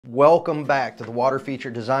Welcome back to the Water Feature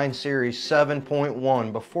Design Series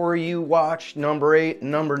 7.1. Before you watch number 8 and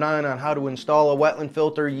number 9 on how to install a wetland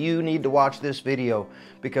filter, you need to watch this video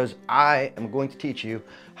because I am going to teach you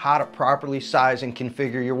how to properly size and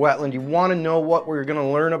configure your wetland. You want to know what we're going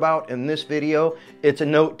to learn about in this video? It's a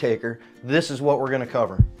note taker. This is what we're going to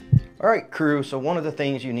cover. All right, crew, so one of the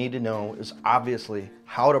things you need to know is obviously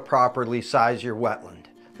how to properly size your wetland.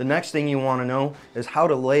 The next thing you want to know is how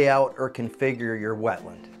to lay out or configure your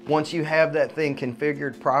wetland. Once you have that thing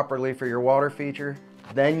configured properly for your water feature,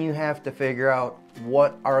 then you have to figure out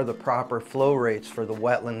what are the proper flow rates for the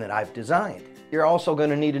wetland that I've designed. You're also going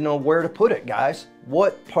to need to know where to put it, guys.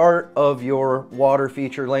 What part of your water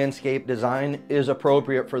feature landscape design is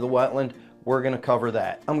appropriate for the wetland? We're going to cover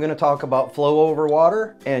that. I'm going to talk about flow over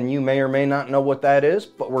water, and you may or may not know what that is,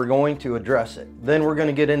 but we're going to address it. Then we're going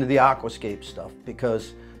to get into the Aquascape stuff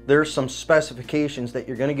because there's some specifications that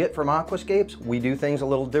you're going to get from Aquascapes. We do things a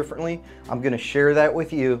little differently. I'm going to share that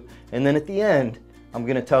with you. And then at the end, I'm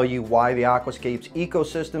going to tell you why the Aquascapes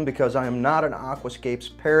ecosystem, because I am not an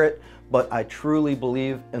Aquascapes parrot, but I truly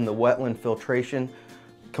believe in the wetland filtration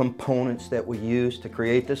components that we use to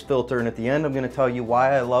create this filter. And at the end, I'm going to tell you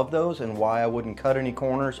why I love those and why I wouldn't cut any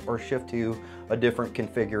corners or shift to a different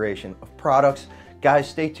configuration of products. Guys,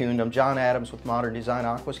 stay tuned. I'm John Adams with Modern Design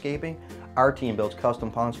Aquascaping. Our team builds custom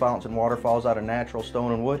ponds, fountains, and waterfalls out of natural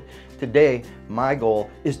stone and wood. Today, my goal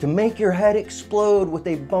is to make your head explode with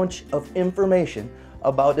a bunch of information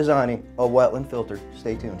about designing a wetland filter.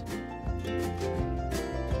 Stay tuned.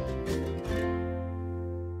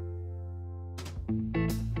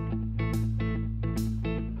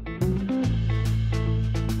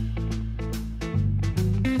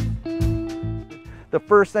 The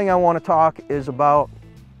first thing I want to talk is about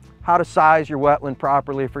how to size your wetland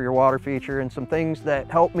properly for your water feature and some things that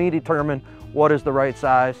help me determine what is the right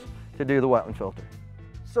size to do the wetland filter.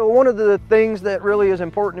 So one of the things that really is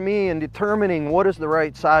important to me in determining what is the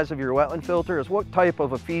right size of your wetland filter is what type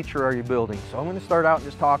of a feature are you building. So I'm going to start out and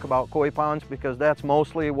just talk about koi ponds because that's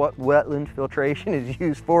mostly what wetland filtration is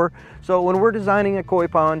used for. So when we're designing a koi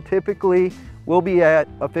pond, typically we'll be at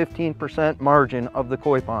a 15% margin of the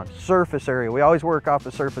koi pond. Surface area, we always work off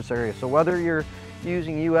the surface area. So whether you're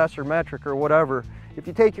using US or metric or whatever, if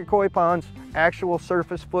you take your koi pond's actual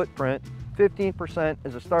surface footprint, 15%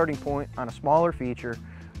 is a starting point on a smaller feature.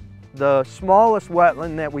 The smallest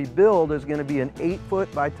wetland that we build is going to be an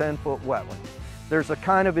 8-foot by 10-foot wetland. There's a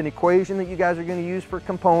kind of an equation that you guys are going to use for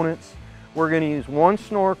components. We're going to use 1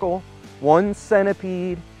 snorkel, 1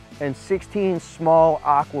 centipede, and 16 small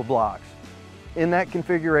aqua blocks in that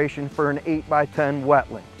configuration for an 8 by 10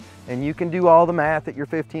 wetland. And you can do all the math at your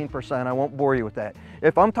 15%. I won't bore you with that.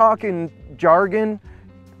 If I'm talking jargon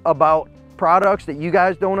about products that you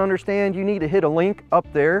guys don't understand, you need to hit a link up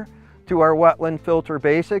there to our wetland filter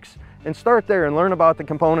basics and start there and learn about the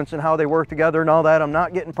components and how they work together and all that. I'm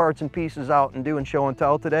not getting parts and pieces out and doing show and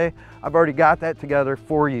tell today. I've already got that together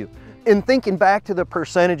for you. In thinking back to the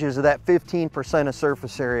percentages of that 15% of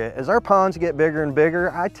surface area, as our ponds get bigger and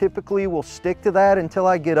bigger, I typically will stick to that until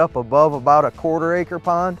I get up above about a 1/4 acre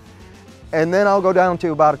pond. And then I'll go down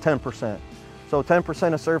to about a 10%. So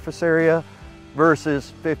 10% of surface area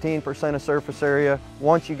versus 15% of surface area.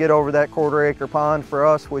 Once you get over that 1/4 acre pond for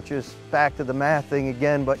us, which is back to the math thing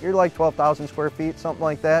again, but you're like 12,000 square feet, something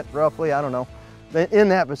like that, roughly, I don't know. In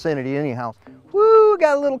that vicinity anyhow. Woo,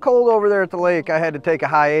 got a little cold over there at the lake. I had to take a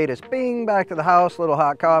hiatus. Bing, back to the house, little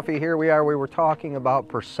hot coffee. Here we are, we were talking about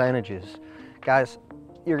percentages. Guys,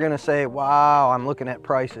 you're gonna say, wow, I'm looking at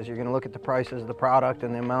prices. You're gonna look at the prices of the product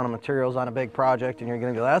and the amount of materials on a big project and you're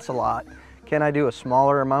gonna go, that's a lot. Can I do a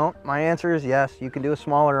smaller amount? My answer is yes, you can do a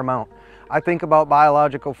smaller amount. I think about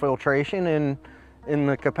biological filtration in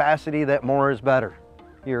the capacity that more is better.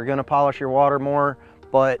 You're gonna polish your water more,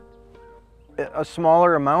 but a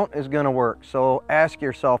smaller amount is gonna work. So ask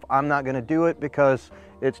yourself, I'm not gonna do it because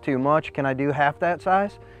it's too much. Can I do half that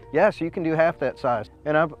size? Yes, you can do half that size.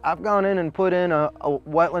 And I've gone in and put in a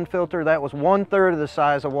wetland filter that was 1/3 of the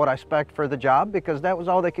size of what I spec'd for the job because that was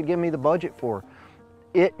all they could give me the budget for.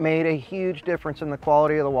 It made a huge difference in the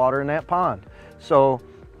quality of the water in that pond. So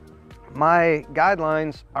my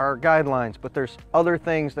guidelines are guidelines, but there's other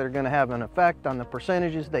things that are gonna have an effect on the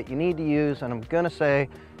percentages that you need to use. And I'm gonna say,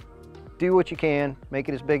 do what you can, make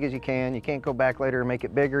it as big as you can. You can't go back later and make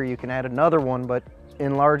it bigger. You can add another one, but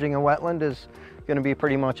enlarging a wetland is going to be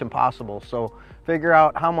pretty much impossible. So figure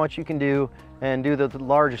out how much you can do and do the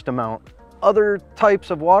largest amount. Other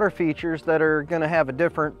types of water features that are going to have a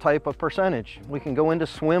different type of percentage. We can go into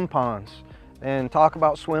swim ponds and talk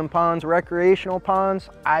about swim ponds. Recreational ponds,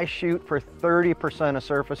 I shoot for 30% of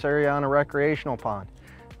surface area on a recreational pond.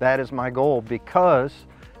 That is my goal because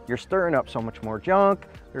you're stirring up so much more junk.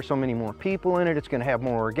 There's so many more people in it. It's going to have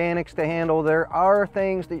more organics to handle. There are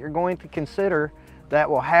things that you're going to consider that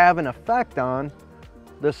will have an effect on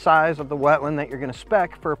the size of the wetland that you're going to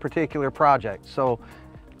spec for a particular project. So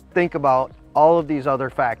think about all of these other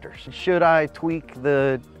factors. Should I tweak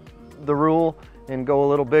the rule and go a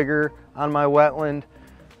little bigger on my wetland?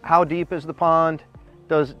 How deep is the pond?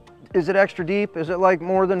 Is it extra deep? Is it like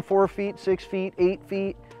more than 4 feet, 6 feet, 8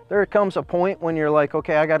 feet? There comes a point when you're like,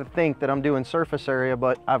 okay, I got to think that I'm doing surface area,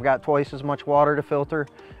 but I've got twice as much water to filter,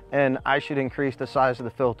 and I should increase the size of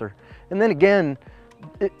the filter. And then again,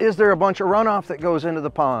 is there a bunch of runoff that goes into the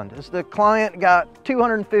pond? Is the client got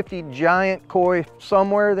 250 giant koi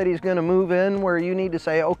somewhere that he's going to move in, where you need to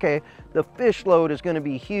say, okay, the fish load is going to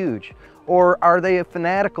be huge? Or are they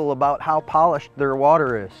fanatical about how polished their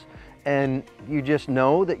water is? And you just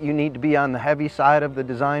know that you need to be on the heavy side of the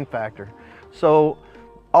design factor. So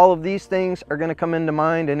all of these things are going to come into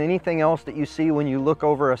mind, and anything else that you see when you look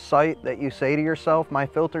over a site that you say to yourself, my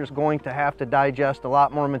filter is going to have to digest a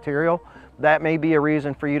lot more material, that may be a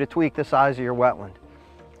reason for you to tweak the size of your wetland.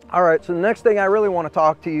 All right, so the next thing I really want to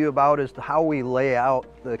talk to you about is how we lay out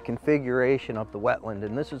the configuration of the wetland,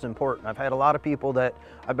 and this is important. I've had a lot of people that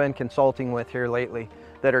I've been consulting with here lately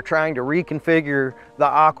that are trying to reconfigure the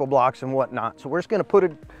aqua blocks and whatnot. So we're just going to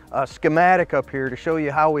put a schematic up here to show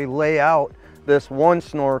you how we lay out this 1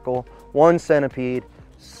 snorkel, 1 centipede,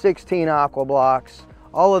 16 aqua blocks,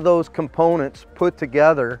 all of those components put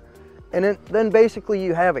together, and then basically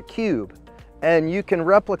you have a cube, and you can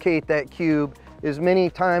replicate that cube as many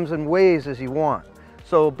times and ways as you want.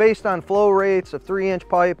 So based on flow rates, a 3-inch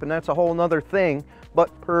pipe, and that's a whole nother thing,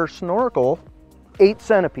 but per snorkel, 8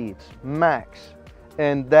 centipedes max.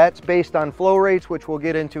 And that's based on flow rates, which we'll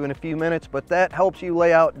get into in a few minutes, but that helps you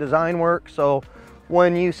lay out design work. So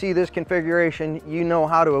when you see this configuration, you know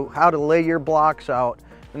how to lay your blocks out,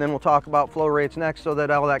 and then we'll talk about flow rates next, so that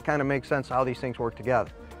all that kind of makes sense how these things work together.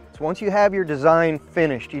 So once you have your design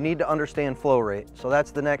finished, you need to understand flow rate. So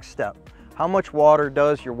that's the next step. How much water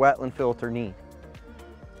does your wetland filter need?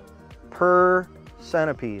 Per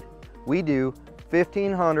centipede, we do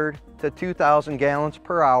 1,500 to 2,000 gallons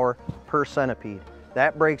per hour per centipede.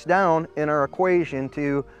 That breaks down in our equation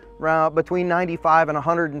to around between 95 and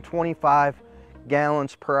 125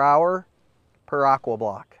 gallons per hour per aqua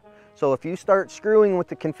block. So if you start screwing with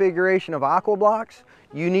the configuration of aqua blocks,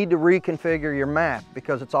 you need to reconfigure your map,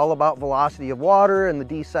 because it's all about velocity of water and the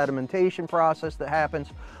desedimentation process that happens.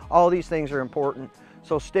 All these things are important.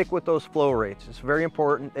 So stick with those flow rates. It's very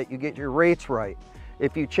important that you get your rates right.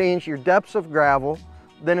 If you change your depths of gravel,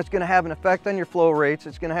 then it's going to have an effect on your flow rates.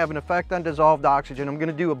 It's going to have an effect on dissolved oxygen. I'm going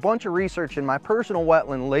to do a bunch of research in my personal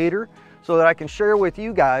wetland later so that I can share with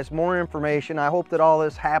you guys more information. I hope that all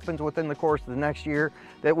this happens within the course of the next year,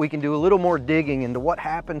 that we can do a little more digging into what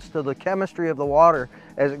happens to the chemistry of the water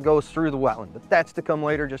as it goes through the wetland. But that's to come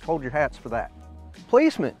later. Just hold your hats for that.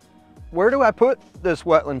 Placement. Where do I put this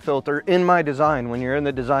wetland filter in my design? When you're in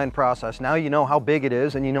the design process, now you know how big it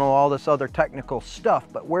is and you know all this other technical stuff,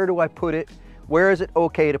 but where do I put it? Where is it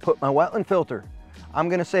okay to put my wetland filter? I'm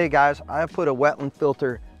gonna say, guys, I've put a wetland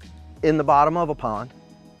filter in the bottom of a pond.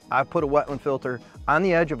 I've put a wetland filter on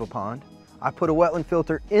the edge of a pond. I put a wetland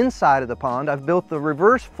filter inside of the pond. I've built the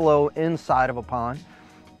reverse flow inside of a pond.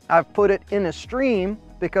 I've put it in a stream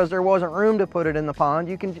because there wasn't room to put it in the pond.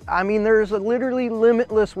 There's literally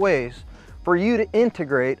limitless ways for you to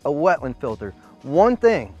integrate a wetland filter. One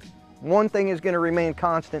thing is gonna remain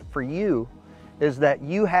constant for you, is that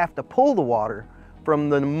you have to pull the water from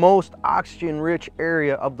the most oxygen-rich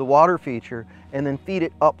area of the water feature and then feed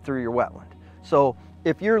it up through your wetland. So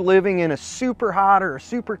if you're living in a super hot or a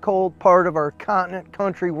super cold part of our continent,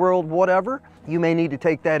 country, world, whatever, you may need to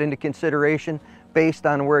take that into consideration based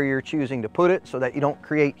on where you're choosing to put it, so that you don't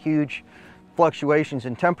create huge fluctuations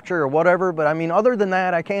in temperature or whatever. But I mean, other than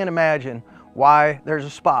that, I can't imagine why there's a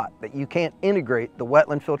spot that you can't integrate the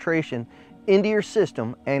wetland filtration into your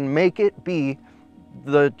system and make it be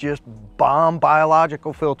the just bomb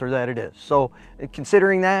biological filter that it is. So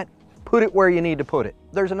considering that, put it where you need to put it.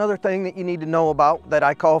 There's another thing that you need to know about that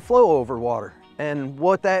I call flow over water. And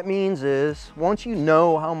what that means is, once you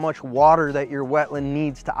know how much water that your wetland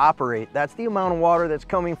needs to operate, that's the amount of water that's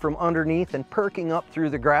coming from underneath and perking up through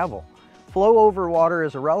the gravel. Flow over water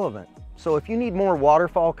is irrelevant. So if you need more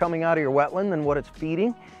waterfall coming out of your wetland than what it's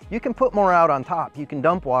feeding, you can put more out on top. You can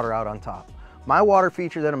dump water out on top. My water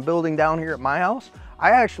feature that I'm building down here at my house,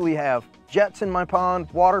 I actually have jets in my pond,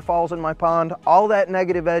 waterfalls in my pond, all that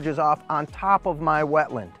negative edge is off on top of my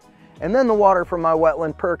wetland. And then the water from my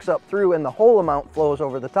wetland perks up through and the whole amount flows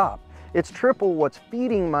over the top. It's triple what's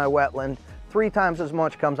feeding my wetland 3 times as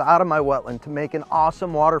much comes out of my wetland to make an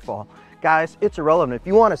awesome waterfall. Guys, it's irrelevant. If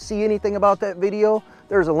you want to see anything about that video,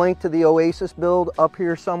 there's a link to the Oasis build up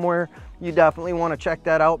here somewhere. You definitely want to check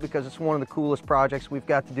that out because it's one of the coolest projects we've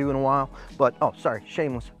got to do in a while. But, oh, sorry,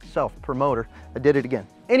 shameless self-promoter. I did it again.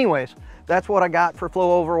 Anyways, that's what I got for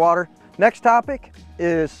flow over water. Next topic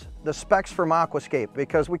is the specs from Aquascape,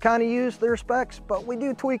 because we kind of use their specs, but we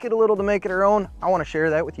do tweak it a little to make it our own. I want to share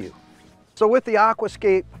that with you. So with the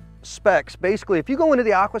Aquascape specs, basically, if you go into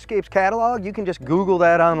the Aquascape's catalog, you can just Google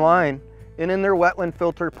that online. And in their wetland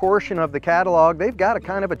filter portion of the catalog, they've got a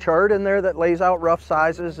kind of a chart in there that lays out rough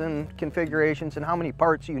sizes and configurations and how many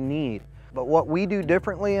parts you need. But what we do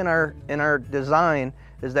differently in our design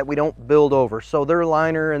is that we don't build over. So their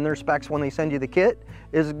liner and their specs when they send you the kit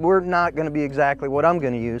is we're not going to be exactly what I'm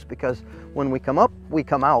going to use, because when we come up, we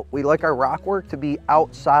come out. We like our rock work to be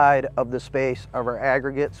outside of the space of our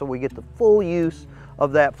aggregate so we get the full use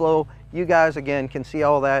of that flow. You guys, again, can see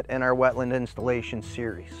all that in our wetland installation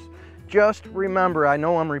series. Just remember, I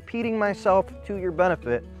know I'm repeating myself to your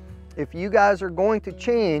benefit, if you guys are going to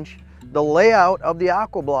change the layout of the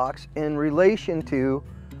aqua blocks in relation to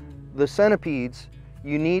the centipedes,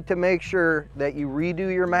 you need to make sure that you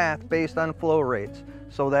redo your math based on flow rates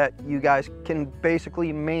so that you guys can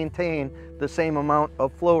basically maintain the same amount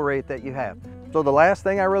of flow rate that you have. So the last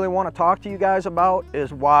thing I really want to talk to you guys about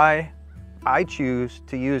is why I choose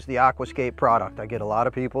to use the Aquascape product. I get a lot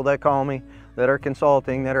of people that call me that are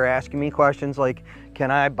consulting, that are asking me questions like,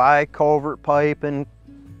 can I buy culvert pipe and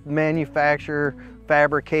manufacture,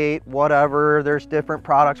 fabricate, whatever? There's different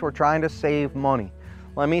products. We're trying to save money.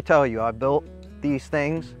 Let me tell you, I built these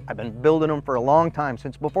things. I've been building them for a long time,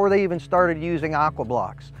 since before they even started using aqua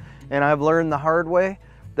blocks. And I've learned the hard way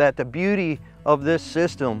that the beauty of this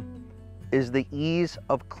system is the ease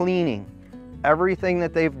of cleaning. Everything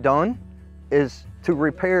that they've done is to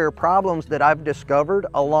repair problems that I've discovered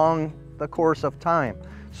along the course of time.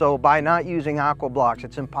 So by not using aqua blocks,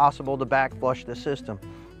 it's impossible to back flush the system.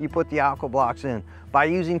 You put the aqua blocks in. By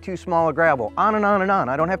using too small a gravel, on and on and on.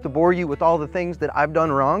 I don't have to bore you with all the things that I've done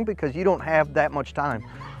wrong because you don't have that much time.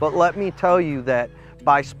 But let me tell you that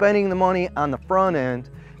by spending the money on the front end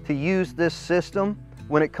to use this system,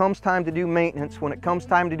 when it comes time to do maintenance, when it comes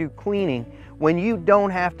time to do cleaning, when you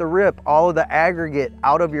don't have to rip all of the aggregate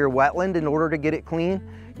out of your wetland in order to get it clean,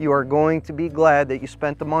 you are going to be glad that you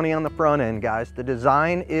spent the money on the front end, guys. The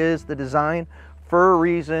design is the design for a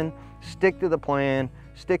reason. Stick to the plan,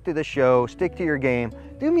 stick to the show, stick to your game.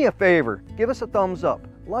 Do me a favor, give us a thumbs up,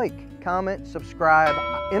 like, comment, subscribe,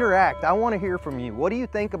 interact. I want to hear from you. What do you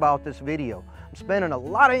think about this video? I'm spending a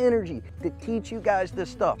lot of energy to teach you guys this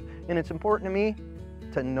stuff, and it's important to me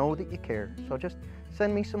to know that you care. So just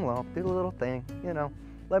send me some love, do a little thing, you know,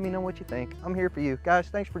 let me know what you think. I'm here for you. Guys,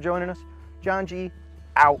 thanks for joining us. John G,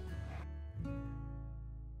 out.